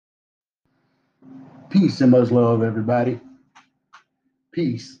Peace and much love, everybody.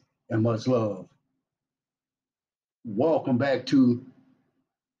 Peace and much love. Welcome back to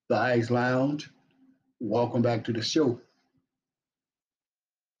the Ice Lounge. Welcome back to the show.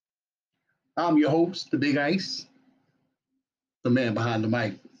 I'm your host, the Big Ice, the man behind the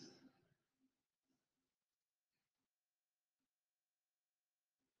mic.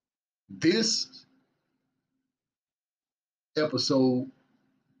 This episode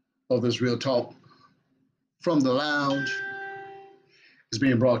of this Real Talk from the Lounge is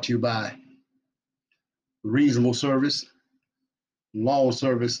being brought to you by Reasonable Service, Lawn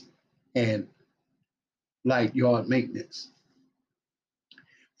Service, and Light Yard Maintenance.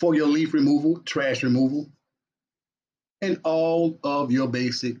 For your leaf removal, trash removal, and all of your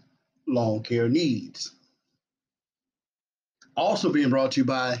basic lawn care needs. Also being brought to you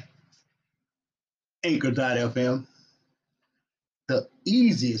by Anchor.fm, the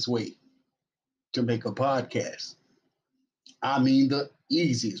easiest way to make a podcast. I mean, the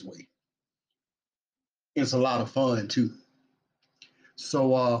easiest way. It's a lot of fun too.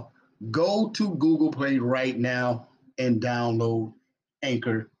 So go to Google Play right now and download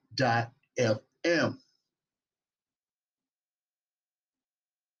Anchor.fm.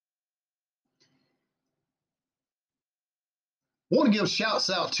 Want to give shouts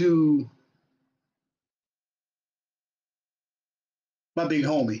out to my big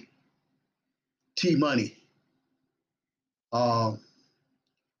homie, T Money. Had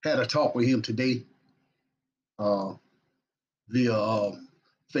a talk with him today uh, via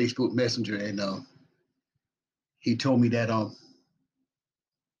Facebook Messenger, and he told me that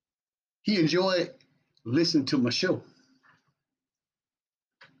he enjoyed listening to my show.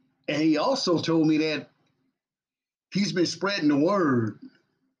 And he also told me that he's been spreading the word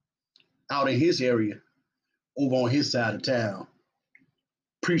out in his area, over on his side of town.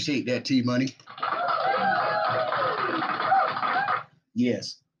 Appreciate that, T Money.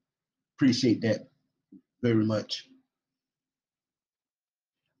 Yes, appreciate that very much.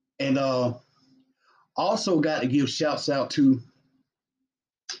 And also got to give shouts out to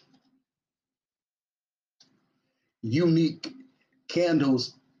Unique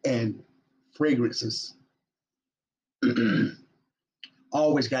Candles and Fragrances.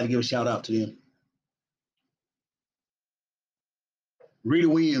 Always got to give a shout out to them. Rita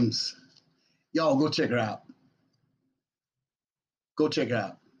Williams, y'all go check her out. Go check her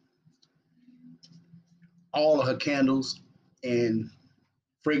out. All of her candles and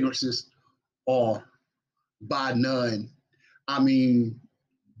fragrances are by none. I mean,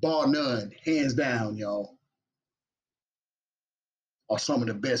 bar none, hands down, y'all, are some of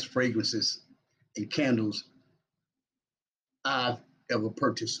the best fragrances and candles I've ever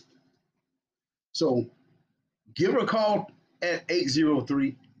purchased. So give her a call at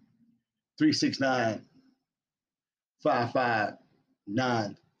 803 369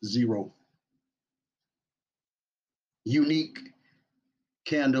 5590. Unique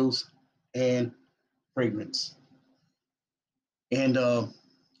candles and fragrance. And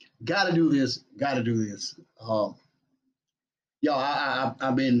gotta do this. Y'all,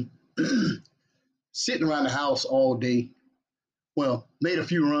 I've been sitting around the house all day. Well, made a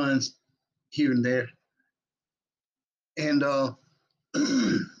few runs here and there. And I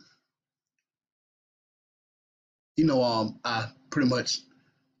pretty much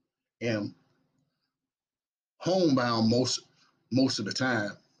am homebound most of the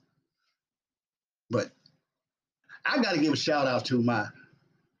time. But I got to give a shout out to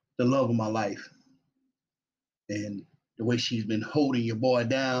the love of my life, and the way she's been holding your boy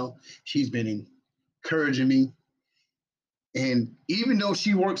down. She's been encouraging me, and even though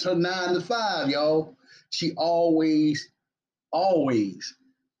she works her 9 to 5, y'all, she always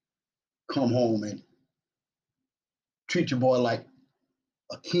come home and treat your boy like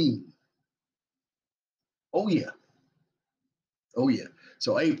a king. Oh yeah, oh yeah.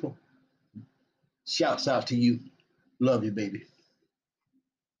 So April, shouts out to you. Love you, baby.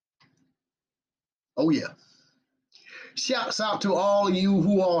 Oh yeah. Shouts out to all of you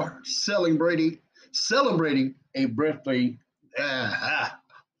who are celebrating a birthday, a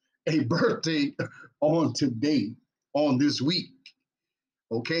birthday on today, on this week.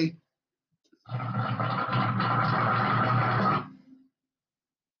 Okay.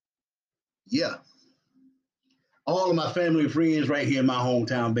 Yeah. All of my family and friends right here in my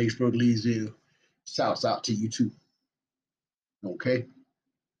hometown, Batesburg, Leesville. Shouts out to you too. Okay.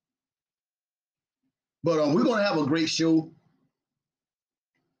 But we're gonna have a great show,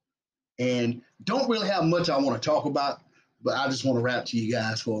 and don't really have much I want to talk about, but I just want to rap to you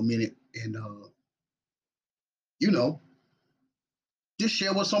guys for a minute, and you know, just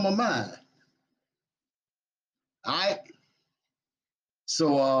share what's on my mind. All right.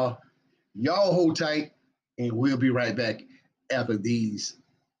 So y'all hold tight, and we'll be right back after these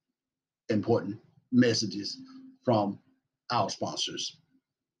important messages from our sponsors.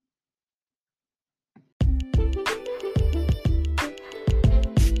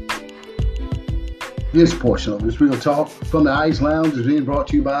 This portion of this Real Talk from the Ice Lounge is being brought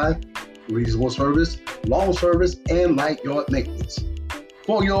to you by Reasonable Service, Lawn Service, and Light Yard Maintenance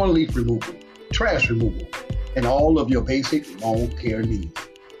for your leaf removal, trash removal, and all of your basic lawn care needs.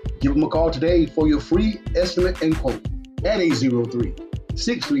 Give them a call today for your free estimate and quote at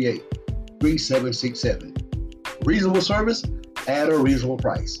 803-638-3767. Reasonable service at a reasonable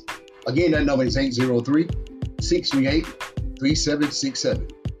price. Again, that number is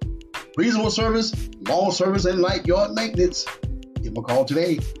 803-638-3767. Reasonable service, lawn service, and light yard maintenance. Give them a call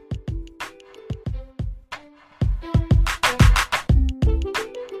today.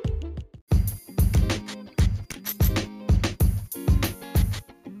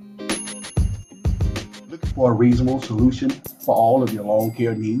 Looking for a reasonable solution for all of your lawn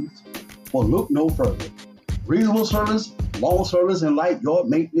care needs? Well, look no further. Reasonable service, lawn service, and light yard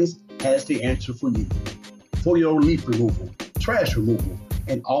maintenance has the answer for you. For your leaf removal, trash removal,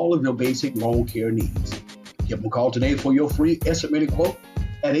 and all of your basic lawn care needs. Give them a call today for your free estimated quote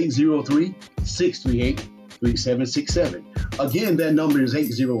at 803-638-3767. Again, that number is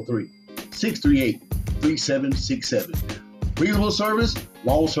 803-638-3767. Reasonable service,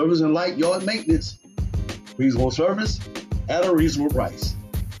 lawn service, and light yard maintenance. Reasonable service at a reasonable price.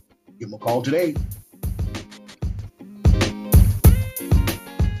 Give them a call today.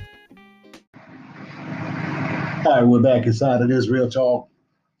 All right, we're back inside of this Real Talk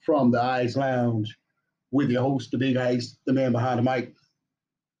from the Ice Lounge with your host, the Big Ice, the man behind the mic.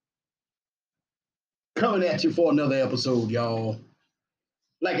 Coming at you for another episode, y'all.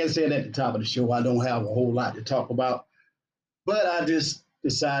 Like I said at the top of the show, I don't have a whole lot to talk about, but I just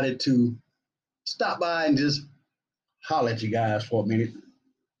decided to stop by and just holler at you guys for a minute.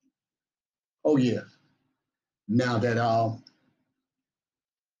 Oh yeah, now that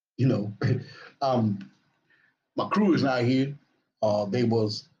you know, my crew is not here. They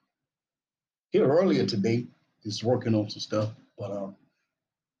was here earlier today, just working on some stuff, but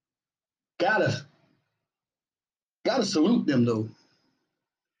gotta salute them though,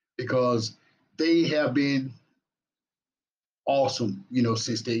 because they have been awesome,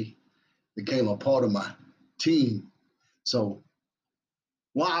 since they became a part of my team. So,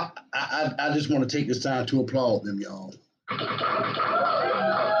 well, I just want to take this time to applaud them, y'all.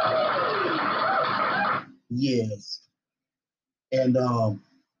 Yes. And oh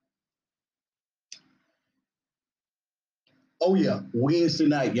yeah, Wednesday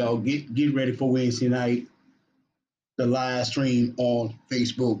night, y'all get ready for Wednesday night, the live stream on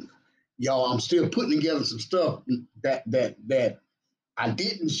Facebook. Y'all, I'm still putting together some stuff that I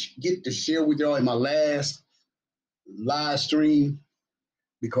didn't get to share with y'all in my last live stream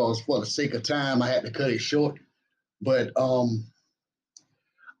because for the sake of time I had to cut it short. But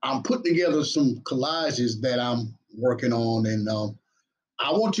I'm putting together some collages that I'm working on, and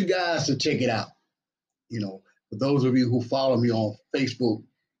I want you guys to check it out. For those of you who follow me on Facebook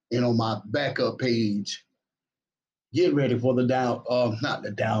and on my backup page, get ready for the not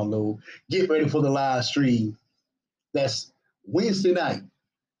the download. Get ready for the live stream. That's Wednesday night.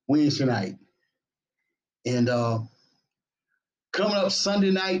 Wednesday night, and coming up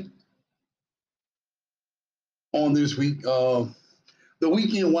Sunday night on this week. The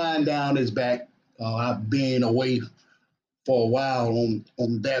weekend wind down is back. I've been away for a while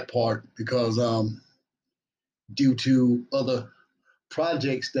on that part because due to other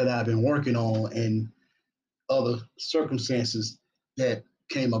projects that I've been working on and other circumstances that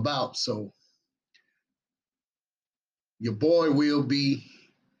came about. So your boy will be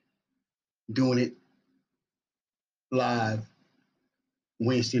doing it live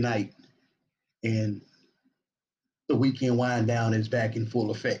Wednesday night, and the weekend wind down is back in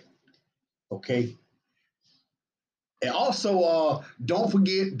full effect. Okay. And also, don't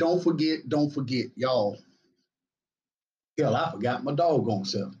forget, y'all. Hell, I forgot my doggone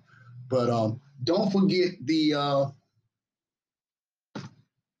self. But don't forget the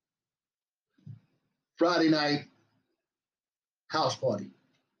Friday night house party.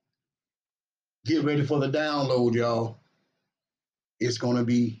 Get ready for the download, y'all. It's gonna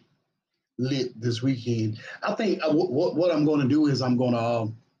be lit this weekend. I think what I'm gonna do is I'm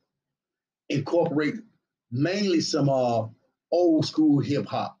gonna incorporate mainly some old school hip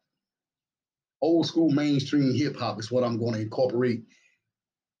hop. Old school mainstream hip hop is what I'm going to incorporate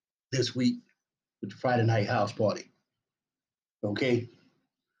this week with the Friday night house party. Okay.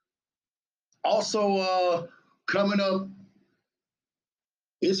 Also, coming up,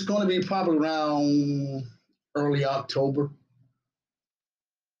 it's going to be probably around early October.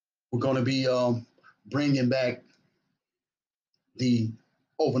 We're going to be bringing back the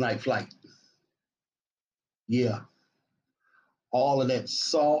overnight flight. Yeah, all of that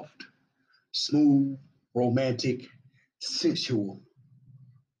soft, smooth, romantic, sensual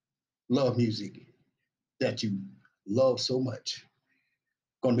love music that you love so much.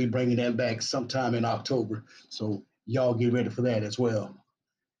 Going to be bringing that back sometime in October. So y'all get ready for that as well.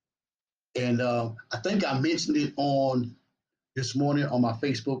 And I think I mentioned it on this morning on my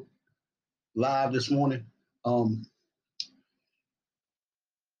Facebook Live this morning. Um,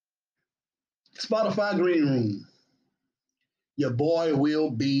 Spotify Green Room. Your boy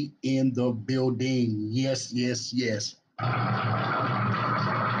will be in the building. Yes, yes, yes.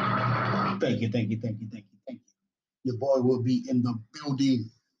 Thank you, thank you, thank you, thank you, thank you. Your boy will be in the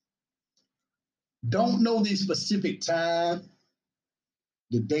building. Don't know the specific time,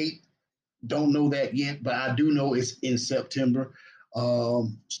 the date. Don't know that yet, but I do know it's in September.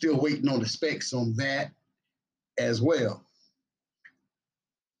 Still waiting on the specs on that as well.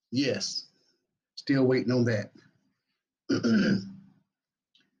 Yes, still waiting on that.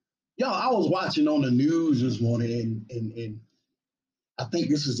 Y'all, I was watching on the news this morning, and I think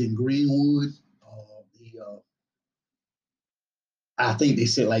this is in Greenwood. I think they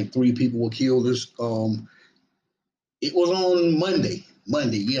said like 3 people were killed. It was on Monday.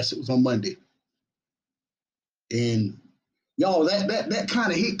 Monday, yes, it was on Monday. And y'all, that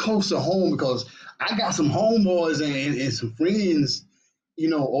kind of hit close to home because I got some homeboys and some friends,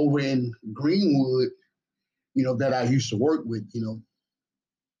 over in Greenwood, that I used to work with,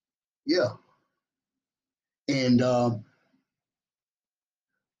 yeah. And I'm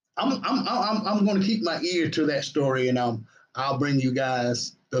going to keep my ear to that story, and I'll bring you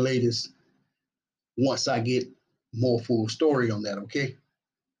guys the latest once I get more full story on that. Okay.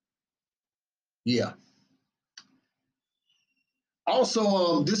 Yeah.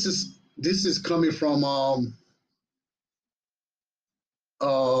 Also, this is coming from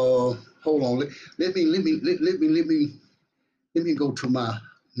hold on, let me go to my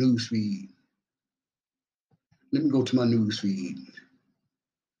news feed. Let me go to my news feed.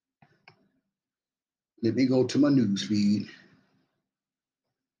 Let me go to my news feed.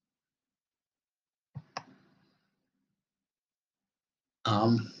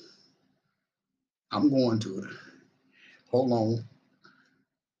 Um, I'm going to it. Hold on.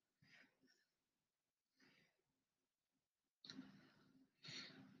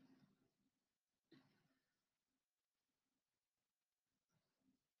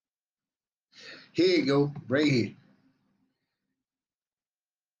 Here you go, right here.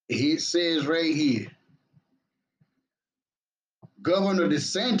 It says right here, Governor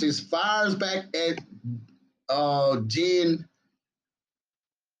DeSantis fires back at Jen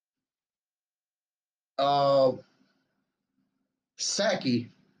Psaki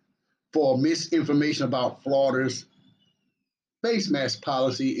for misinformation about Florida's face mask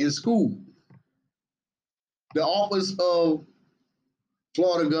policy in school. The office of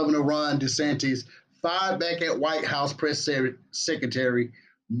Florida Governor Ron DeSantis fired back at White House press secretary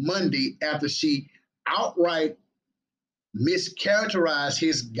Monday after she outright mischaracterized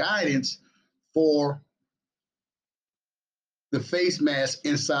his guidance for the face mask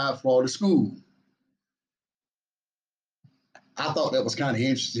inside Florida school. I thought that was kind of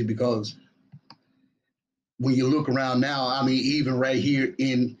interesting because when you look around now, I mean, even right here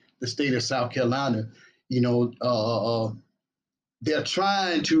in the state of South Carolina, they're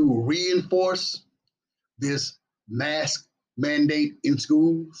trying to reinforce this mask mandate in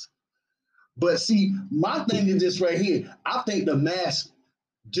schools. But see, my thing is this right here. I think the mask,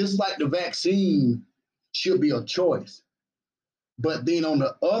 just like the vaccine, should be a choice. But then on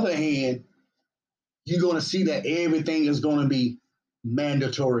the other hand, you're going to see that everything is going to be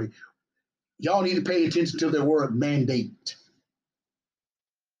mandatory. Y'all need to pay attention to the word mandate.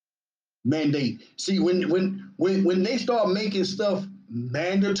 Mandate. See, when they start making stuff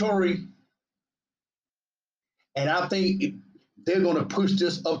mandatory, and I think they're going to push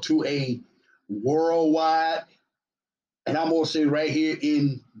this up to a worldwide, and I'm going to say right here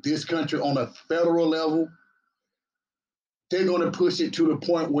in this country on a federal level, they're going to push it to the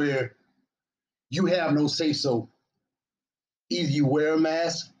point where you have no say so. Either you wear a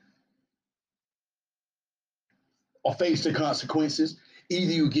mask or face the consequences.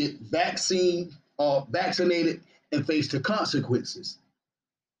 Either you get vaccinated and face the consequences.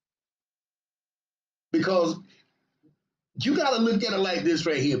 Because you got to look at it like this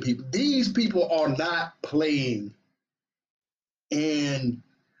right here, people. These people are not playing.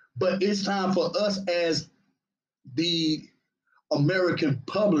 But it's time for us as the American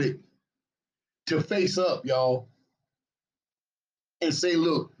public to face up, y'all, and say,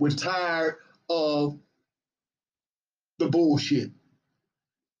 look, we're tired of the bullshit.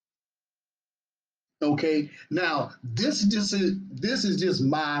 Okay. Now, this is just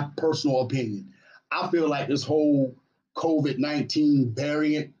my personal opinion. I feel like this whole COVID-19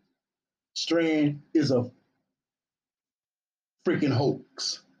 variant strand is a freaking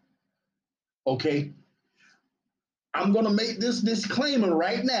hoax. Okay. I'm gonna make this disclaimer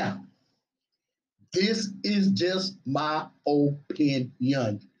right now. This is just my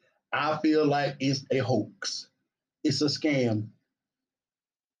opinion. I feel like it's a hoax. It's a scam.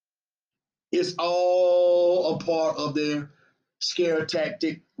 It's all a part of their scare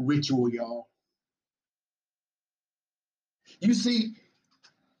tactic ritual, y'all. You see,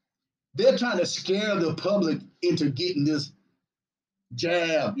 they're trying to scare the public into getting this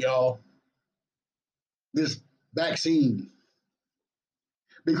jab, y'all, this vaccine.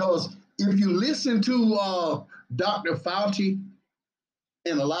 Because if you listen to Dr. Fauci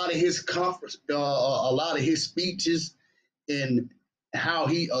and a lot of his conference, a lot of his speeches, and how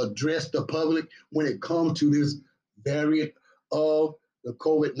he addressed the public when it comes to this variant of the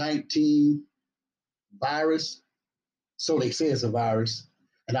COVID-19 virus. So they say it's a virus.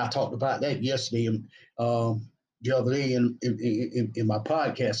 And I talked about that yesterday, the other day in my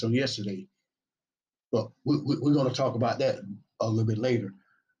podcast on yesterday. But we're going to talk about that a little bit later.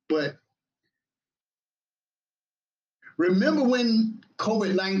 But remember when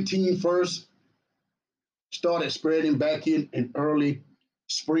COVID-19 first started spreading back in early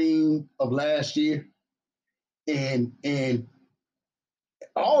spring of last year? And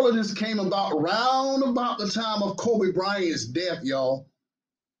all of this came about around about the time of Kobe Bryant's death, y'all.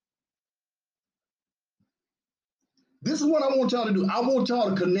 This is what I want y'all to do. I want y'all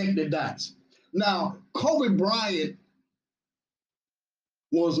to connect the dots. Now, Kobe Bryant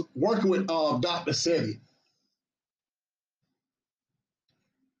was working with Dr. Sebi,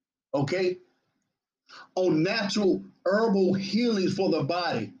 okay, on natural herbal healing for the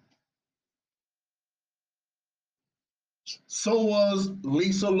body. So was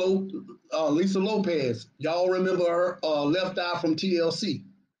Lisa Lopez. Y'all remember her Left Eye from TLC.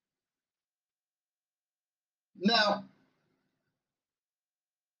 Now,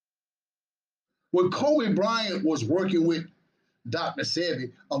 when Kobe Bryant was working with Dr.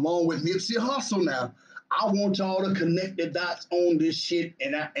 Sebi, along with Nipsey Hussle now, I want y'all to connect the dots on this shit,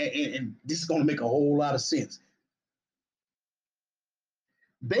 and this is going to make a whole lot of sense.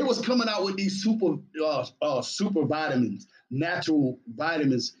 They was coming out with these super vitamins, natural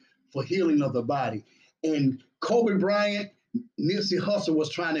vitamins for healing of the body. And Kobe Bryant, Nipsey Hussle was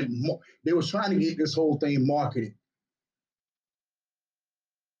trying to get this whole thing marketed.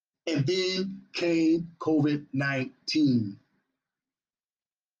 And then came COVID-19.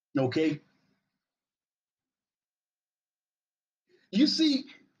 Okay? You see,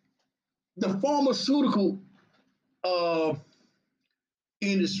 the pharmaceutical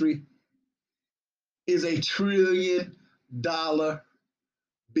industry is a $1 trillion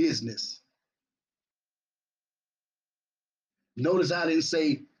business. Notice I didn't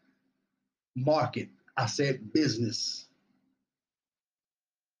say market, I said business.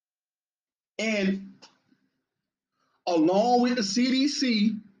 And along with the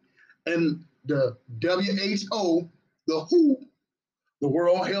CDC and the WHO, the WHO, the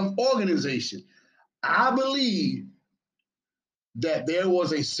World Health Organization, I believe that there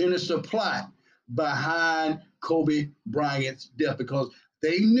was a sinister plot behind Kobe Bryant's death because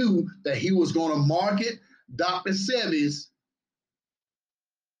they knew that he was going to market Dr. Sebi's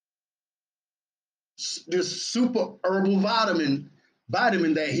this super herbal vitamin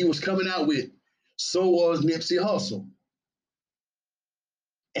that he was coming out with. So was Nipsey Hussle.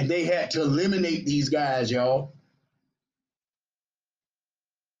 And they had to eliminate these guys, y'all.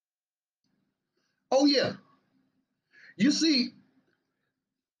 Oh, yeah. You see,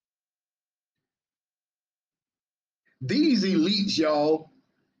 these elites, y'all,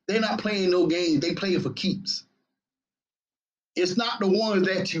 they're not playing no games. They playing for keeps. It's not the ones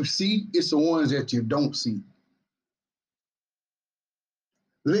that you see, it's the ones that you don't see.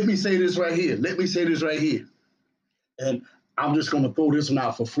 Let me say this right here. And I'm just going to throw this one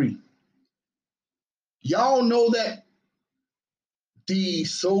out for free. Y'all know that the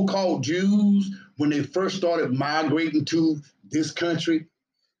so-called Jews, when they first started migrating to this country,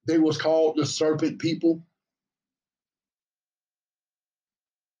 they was called the serpent people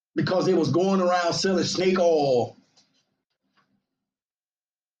because they was going around selling snake oil.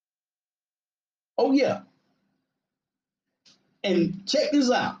 Oh, yeah. And check this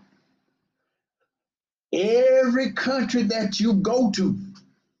out. Every country that you go to,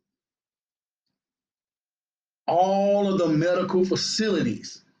 all of the medical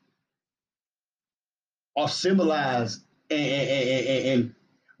facilities are symbolized and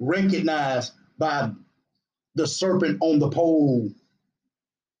recognized by the serpent on the pole.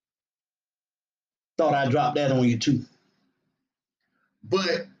 Thought I'd drop that on you too.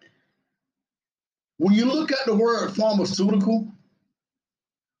 But when you look at the word pharmaceutical,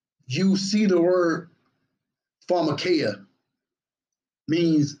 you see the word pharmakeia,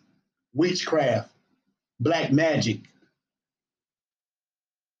 means witchcraft, black magic.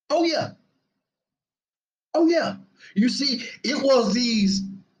 Oh yeah. Oh yeah. You see, it was these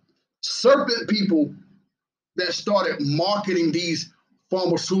serpent people that started marketing these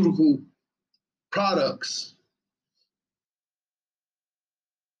pharmaceutical products.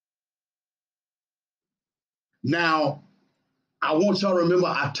 Now, I want y'all to remember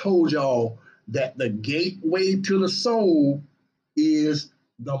I told y'all that the gateway to the soul is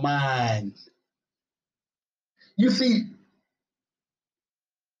the mind. You see,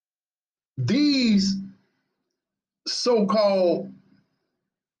 these so-called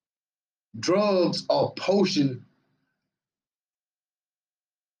drugs or potion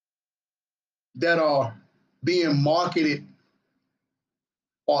that are being marketed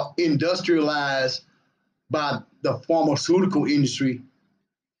or industrialized by the pharmaceutical industry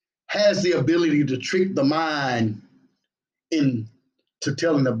has the ability to trick the mind into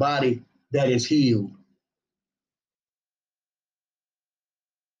telling the body that it's healed.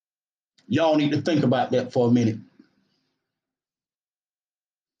 Y'all need to think about that for a minute.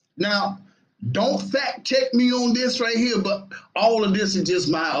 Now, don't fact check me on this right here, but all of this is just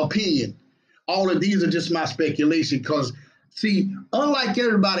my opinion. All of these are just my speculation because, see, unlike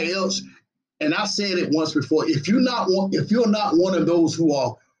everybody else, and I said it once before, if you're not one of those who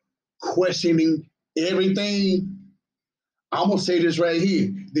are questioning everything, I'm gonna say this right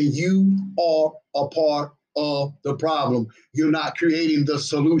here: that you are a part of the problem. You're not creating the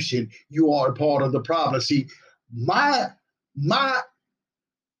solution. You are a part of the problem. See, my my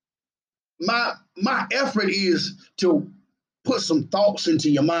my effort is to put some thoughts into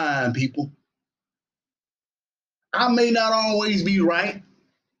your mind, people. I may not always be right,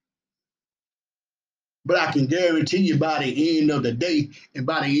 but I can guarantee you by the end of the day and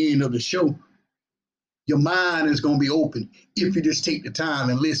by the end of the show, your mind is going to be open if you just take the time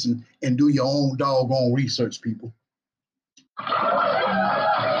and listen and do your own doggone research, people.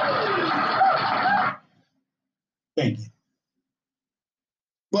 Thank you.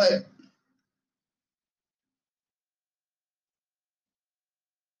 But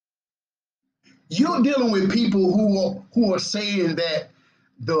you're dealing with people who are saying that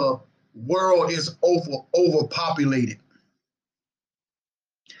the world is overpopulated.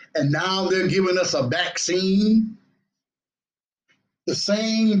 And now they're giving us a vaccine. The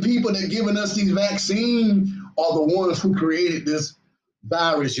same people that are giving us these vaccines are the ones who created this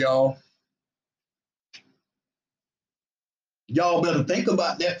virus, y'all. Y'all better think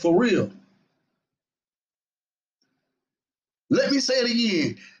about that for real. Let me say it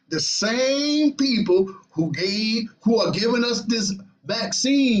again. The same people who are giving us this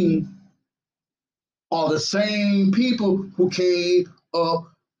vaccine are the same people who came up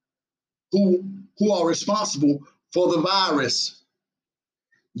who are responsible for the virus.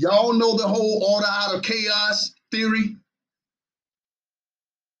 Y'all know the whole order out of chaos theory?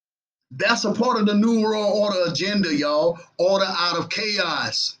 That's a part of the New World Order agenda, y'all. Order out of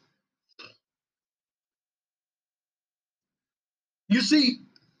chaos. You see,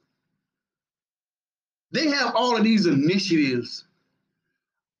 they have all of these initiatives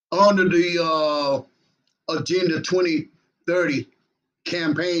under the Agenda 2030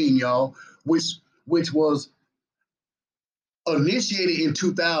 campaign, y'all, which was initiated in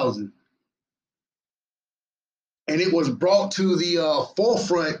 2000. And it was brought to the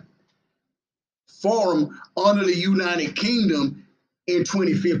forefront forum under the United Kingdom in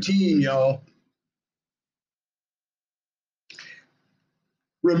 2015, y'all.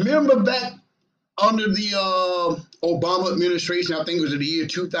 Remember back under the Obama administration, I think it was in the year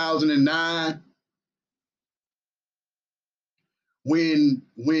 2009, when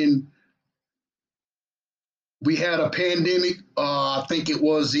we had a pandemic. I think it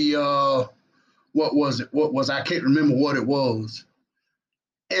was the what was it? I can't remember what it was.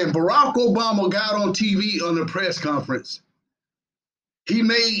 And Barack Obama got on TV on the press conference. He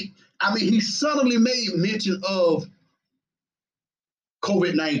suddenly made mention of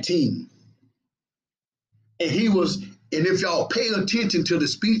COVID-19. And if y'all pay attention to the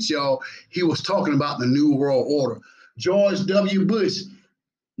speech, y'all, he was talking about the New World Order. George W. Bush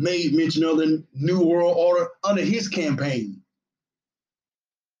made mention of the New World Order under his campaign.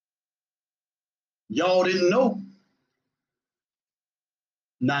 Y'all didn't know.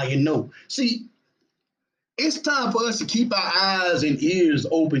 Now you know. See, it's time for us to keep our eyes and ears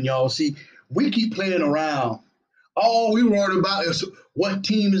open, y'all. See, we keep playing around. All we worried about is what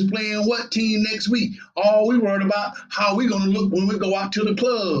team is playing what team next week. All we worried about how we gonna look when we go out to the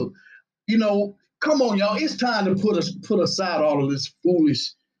club. You know, come on, y'all. It's time to put aside all of this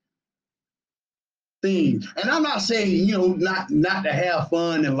foolish thing. And I'm not saying, you know, not to have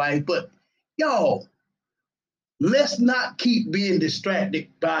fun in life, but y'all, let's not keep being distracted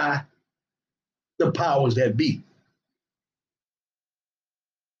by the powers that be.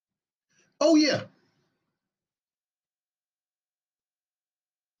 Oh yeah.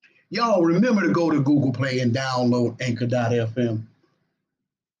 Y'all remember to go to Google Play and download Anchor.fm.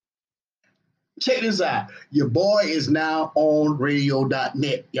 Check this out. Your boy is now on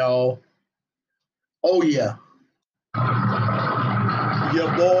radio.net, y'all. Oh yeah.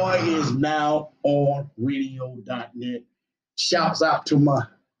 Your boy is now on radio.net. Shouts out to my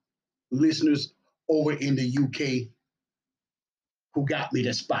listeners over in the UK who got me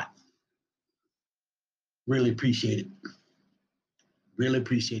the spot. Really appreciate it. Really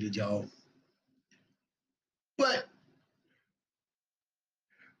appreciate it, y'all. But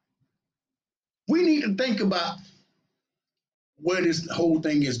we need to think about where this whole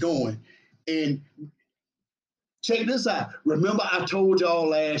thing is going. And check this out. Remember I told y'all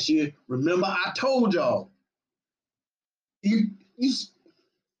last year, and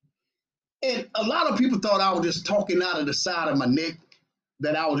a lot of people thought I was just talking out of the side of my neck,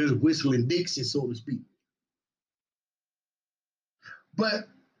 that I was just whistling Dixie, so to speak. But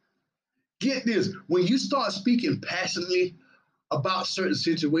get this, when you start speaking passionately about certain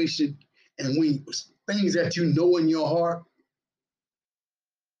situations and when things that you know in your heart,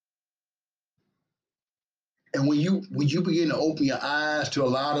 and when you begin to open your eyes to a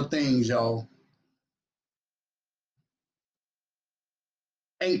lot of things, y'all,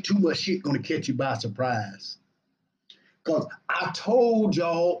 ain't too much shit gonna catch you by surprise. Because I told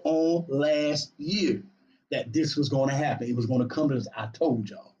y'all on last year that this was gonna happen. It was gonna come to this. I told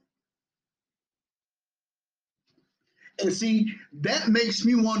y'all. And see, that makes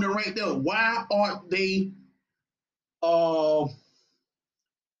me wonder right there, why aren't they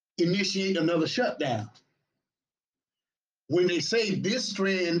initiate another shutdown? When they say this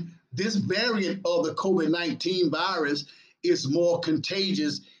strand, this variant of the COVID-19 virus is more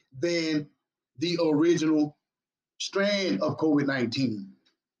contagious than the original strand of COVID-19.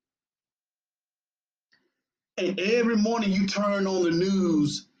 And every morning you turn on the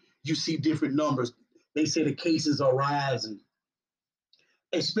news, you see different numbers. They say the cases are rising,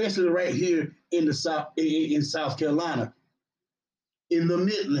 especially right here in the South Carolina, in the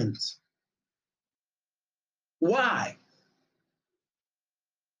Midlands. Why?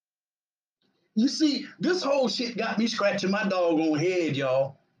 You see, this whole shit got me scratching my doggone head,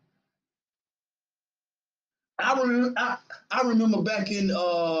 y'all. I remember back in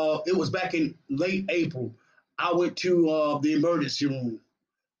it was back in late April. I went to the emergency room.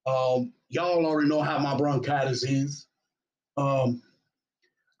 Y'all already know how my bronchitis is. I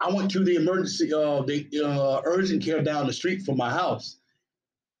went to the urgent care down the street from my house.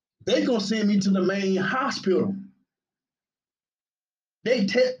 They gonna send me to the main hospital. They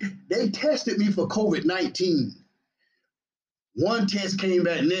tested me for COVID-19. One test came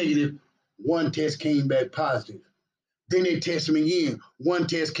back negative, one test came back positive. Then they tested me again. One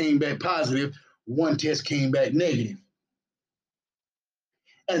test came back positive, one test came back negative.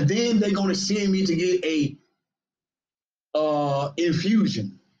 And then they're gonna send me to get a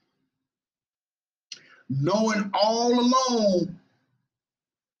infusion, knowing all along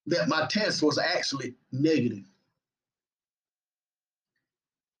that my test was actually negative.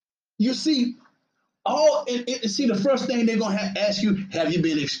 You see, the first thing they're gonna ask you: have you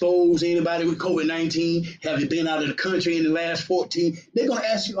been exposed to anybody with COVID-19? Have you been out of the country in the last 14? They're gonna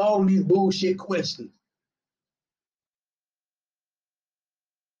ask you all of these bullshit questions.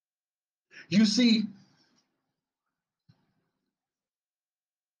 You see,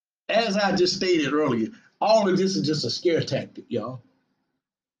 as I just stated earlier, all of this is just a scare tactic, y'all.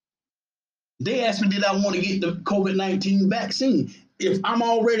 They asked me, did I want to get the COVID-19 vaccine? If I'm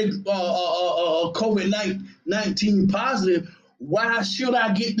already COVID-19 positive, why should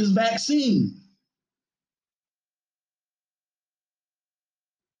I get this vaccine?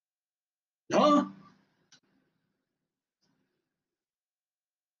 Huh?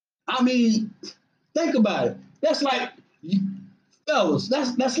 I mean, think about it. That's like, fellas,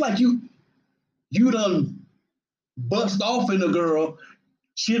 that's like you done bust off in a girl,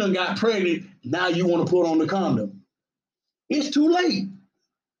 She done got pregnant. Now you want to put on the condom. It's too late.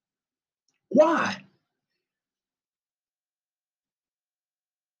 Why?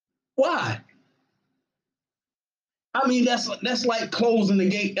 Why? I mean, that's like closing the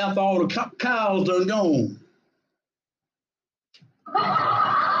gate after all the cows done gone.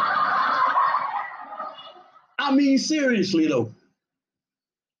 I mean, seriously though.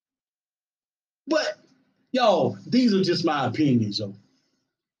 But y'all, these are just my opinions, though.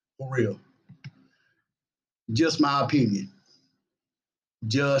 For real. Just my opinion.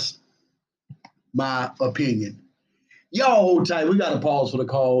 Just my opinion. Y'all hold tight. We got to pause for the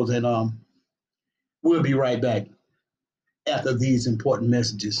calls, and we'll be right back after these important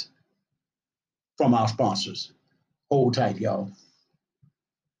messages from our sponsors. Hold tight, y'all.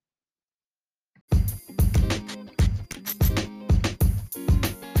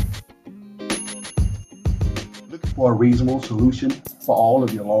 Looking for a reasonable solution for all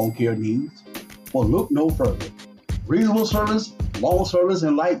of your lawn care needs? Well, look no further. Reasonable service, lawn service,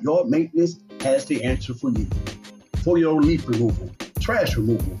 and light yard maintenance has the answer for you. For your leaf removal, trash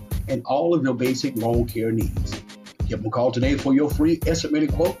removal, and all of your basic lawn care needs. Give them a call today for your free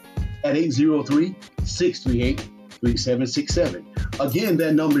estimated quote at 803-638-3767. Again,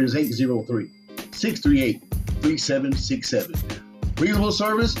 that number is 803-638-3767. Reasonable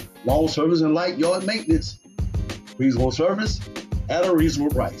service, lawn service, and light yard maintenance. Reasonable service at a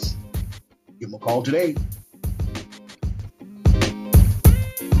reasonable price. Give them a call today.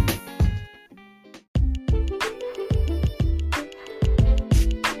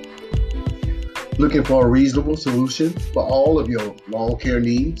 Looking for a reasonable solution for all of your lawn care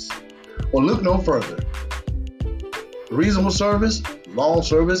needs? Well, look no further. Reasonable service, lawn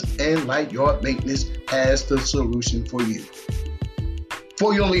service, and light yard maintenance has the solution for you.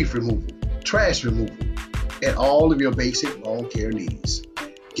 For your leaf removal, trash removal, and all of your basic lawn care needs.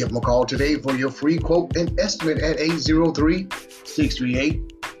 Give them a call today for your free quote and estimate at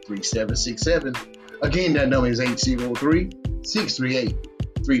 803-638-3767. Again, that number is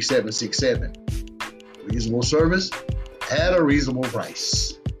 803-638-3767. Reasonable service at a reasonable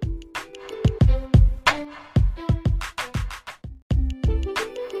price.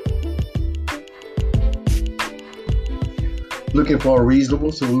 Looking for a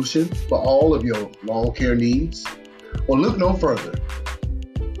reasonable solution for all of your lawn care needs? Well, look no further.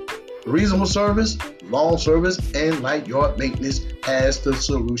 Reasonable service, lawn service, and light yard maintenance has the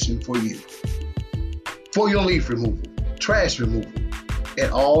solution for you. For your leaf removal, trash removal, and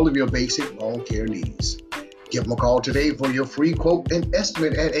all of your basic lawn care needs. Give them a call today for your free quote and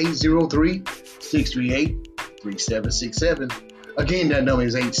estimate at 803-638-3767. Again, that number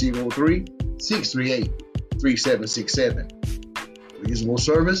is 803-638-3767. Reasonable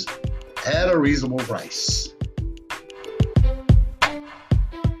service at a reasonable price.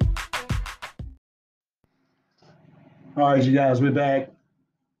 All right, you guys, we're back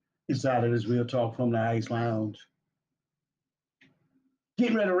inside of this Real Talk from the Ice Lounge.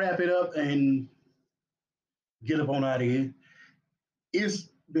 Getting ready to wrap it up and get up on out of here. It's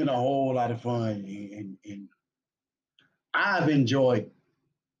been a whole lot of fun, and I've enjoyed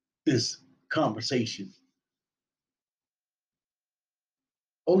this conversation.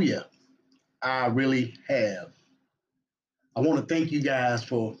 Oh, yeah, I really have. I want to thank you guys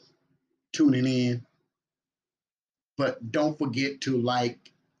for tuning in, but don't forget to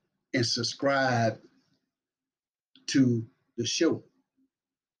like and subscribe to the show.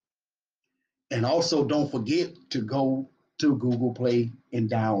 And also don't forget to go to Google Play and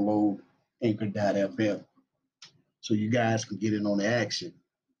download Anchor.fm so you guys can get in on the action.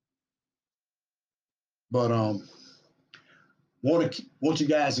 But want you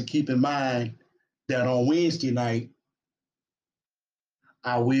guys to keep in mind that on Wednesday night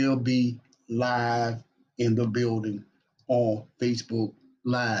I will be live in the building on Facebook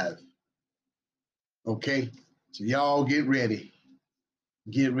Live. Okay, so y'all get ready.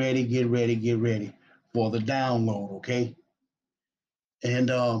 Get ready for the download, okay?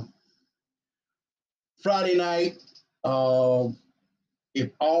 And Friday night, if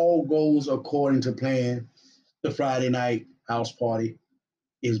all goes according to plan, the Friday night house party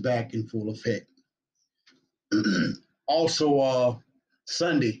is back in full effect. Also,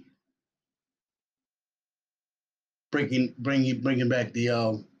 Sunday, bringing back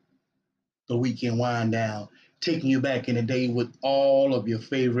the weekend wind down, taking you back in the day with all of your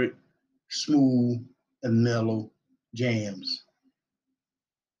favorite smooth and mellow jams.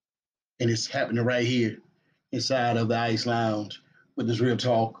 And it's happening right here inside of the Ice Lounge with this Real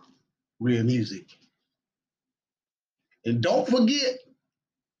Talk, Real Music. And don't forget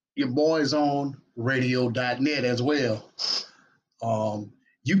your boys on radio.net as well.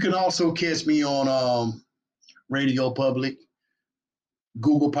 You can also catch me on Radio Public,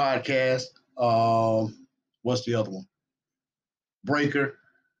 Google Podcast. What's the other one? Breaker.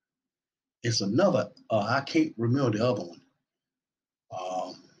 It's another. I can't remember the other one.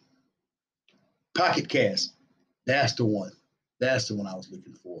 Um, Pocket Cast. That's the one. That's the one I was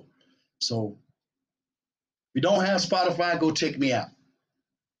looking for. So if you don't have Spotify, go check me out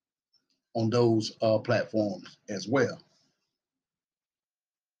on those platforms as well.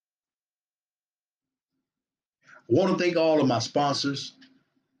 I want to thank all of my sponsors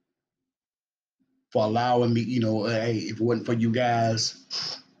for allowing me, hey, if it wasn't for you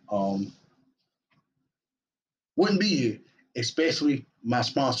guys, um, wouldn't be here, especially my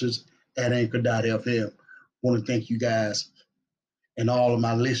sponsors at Anchor.fm. Want to thank you guys and all of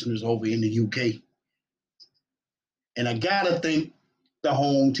my listeners over in the UK. And I got to thank the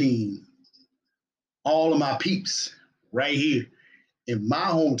home team, all of my peeps right here in my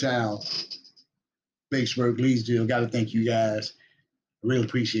hometown, Batesburg, Leesville. Got to thank you guys. I really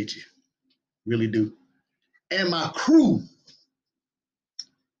appreciate you. Really do. And my crew.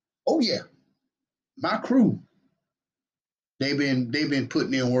 Oh, yeah. My crew. They've been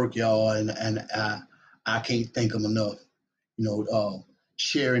putting in work, y'all, and I can't thank them enough.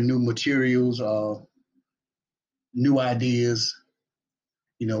 Sharing new materials, new ideas,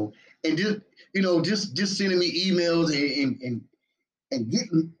 you know, and just sending me emails and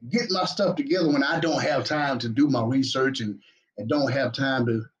getting my stuff together when I don't have time to do my research and don't have time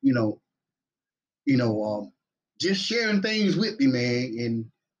to you know just sharing things with me, man. And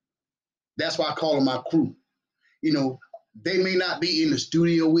that's why I call them my crew. You know, they may not be in the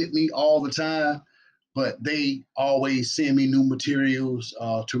studio with me all the time, but they always send me new materials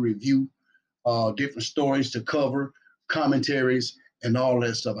to review, different stories to cover, commentaries, and all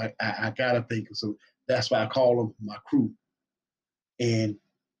that stuff. I gotta think. So that's why I call them my crew, and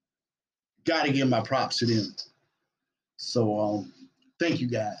gotta give my props to them. So thank you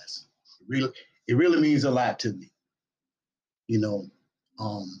guys. It really means a lot to me. You know,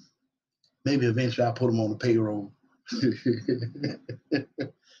 um, maybe eventually I'll put them on the payroll.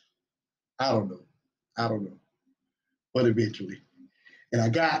 I don't know. I don't know, but eventually. And I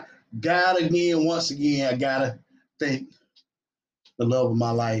got again, once again, I gotta thank the love of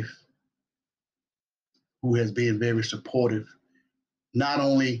my life, who has been very supportive, not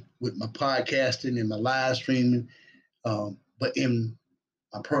only with my podcasting and my live streaming, but in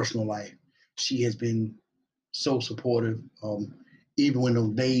my personal life. She has been so supportive. Even when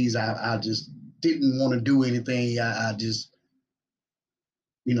those days I just didn't want to do anything, I just,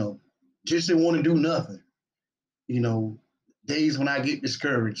 you know, just didn't want to do nothing. You know, days when I get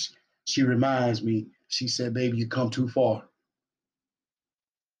discouraged, she reminds me, she said, baby, you come too far.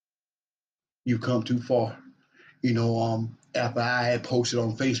 You've come too far. After I had posted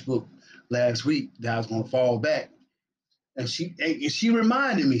on Facebook last week that I was going to fall back, and she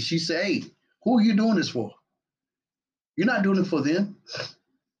reminded me. She said, "Hey, who are you doing this for? You're not doing it for them.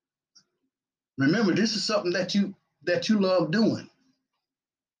 Remember, this is something that you love doing."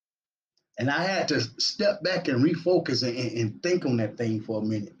 And I had to step back and refocus and think on that thing for a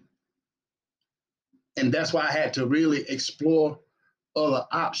minute. And that's why I had to really explore other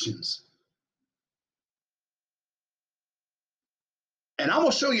options. And I'm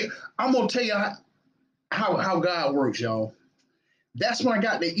gonna show you. I'm gonna tell you how God works, y'all. That's when I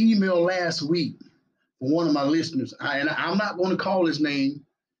got the email last week from one of my listeners, and I'm not going to call his name.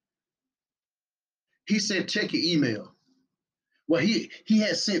 He said, "Check your email." Well, he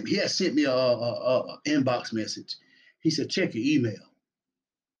had sent me a inbox message. He said, "Check your email,"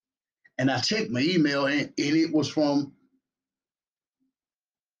 and I checked my email, and it was from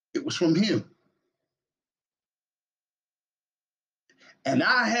him. And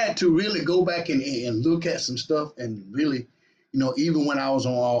I had to really go back and look at some stuff, and really, even when I was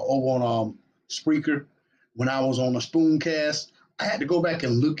on over on Spreaker, when I was on a Spooncast, I had to go back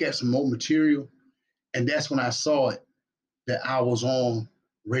and look at some more material, and that's when I saw it, that I was on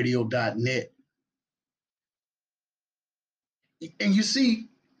radio.net. And you see,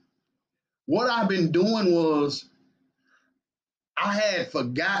 what I've been doing was I had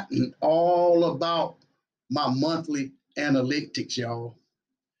forgotten all about my monthly analytics, y'all.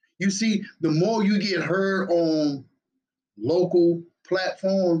 You see, the more you get heard on local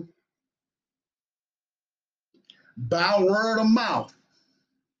platform, by word of mouth,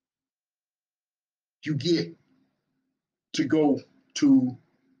 you get to go to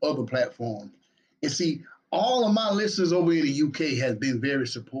other platforms. And see, all of my listeners over in the UK has been very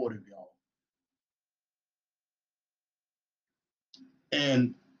supportive, y'all.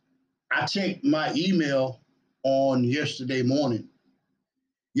 And I checked my email on yesterday morning,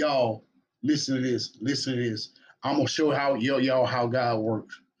 Y'all, listen to this. Listen to this. I'm gonna show how y'all how God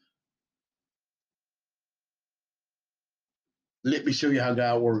works. Let me show you how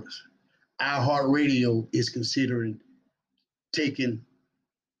God works. iHeartRadio is considering taking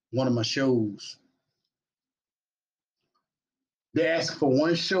one of my shows. They ask for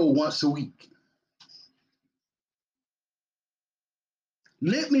one show once a week.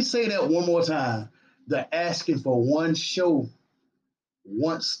 Let me say that one more time. They're asking for one show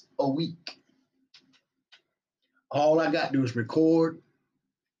once a week. All I got to do is record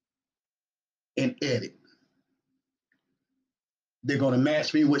and edit. They're going to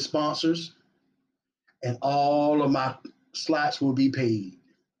match me with sponsors, and all of my slots will be paid.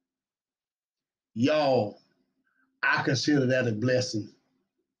 Y'all, I consider that a blessing.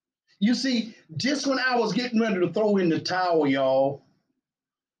 You see, just when I was getting ready to throw in the towel, y'all,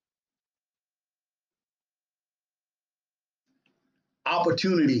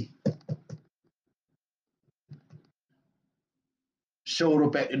 opportunity showed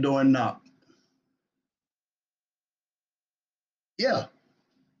up at the door and knocked. Yeah.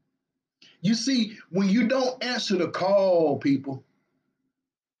 You see, when you don't answer the call, people,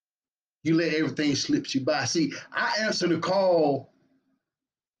 you let everything slip you by. See, I answered the call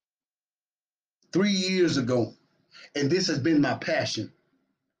 3 years ago, and this has been my passion.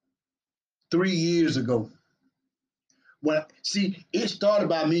 3 years ago. See, it started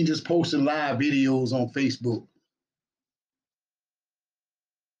by me just posting live videos on Facebook.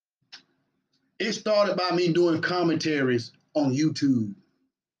 It started by me doing commentaries on YouTube.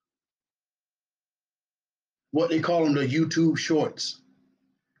 What they call them, the YouTube shorts.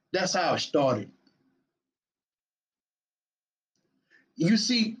 That's how it started. You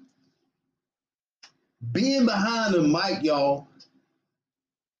see, being behind the mic, y'all,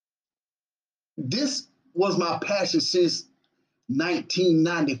 this was my passion since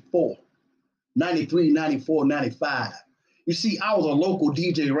 1994, 93, 94, 95. You see, I was a local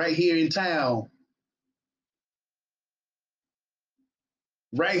DJ right here in town,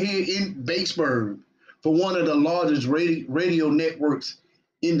 right here in Batesburg, for one of the largest radio networks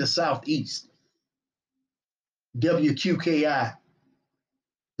in the Southeast, WQKI,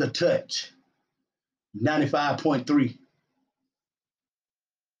 The Touch, 95.3.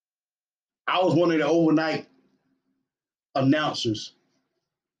 I was one of the overnight announcers.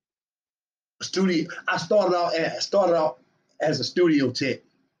 I started out as a studio tech.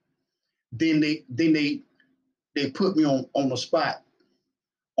 Then they put me on the spot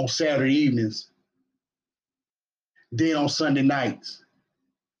on Saturday evenings. Then on Sunday nights.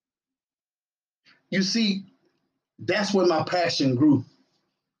 You see, that's when my passion grew.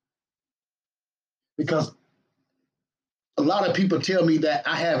 Because a lot of people tell me that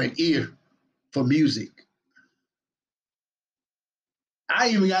I have an ear for music. I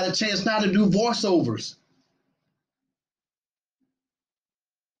even got a chance now to do voiceovers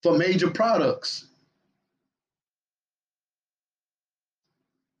for major products.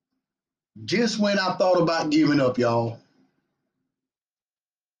 Just when I thought about giving up, y'all.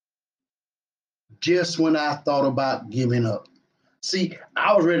 Just when I thought about giving up. See,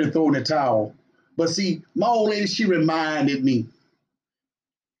 I was ready to throw in the towel. But see, my old lady, she reminded me.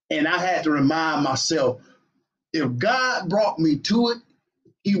 And I had to remind myself, if God brought me to it,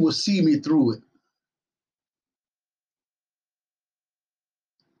 he will see me through it.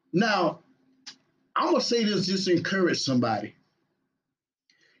 Now, I'm going to say this just to encourage somebody.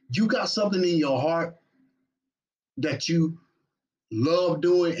 You got something in your heart that you love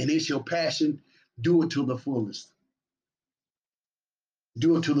doing and it's your passion, do it to the fullest.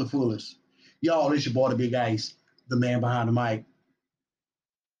 Do it to the fullest. Y'all, it's your boy, the Big Ice, the man behind the mic,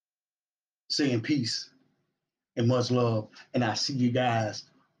 saying peace and much love. And I see you guys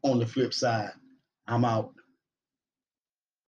on the flip side. I'm out.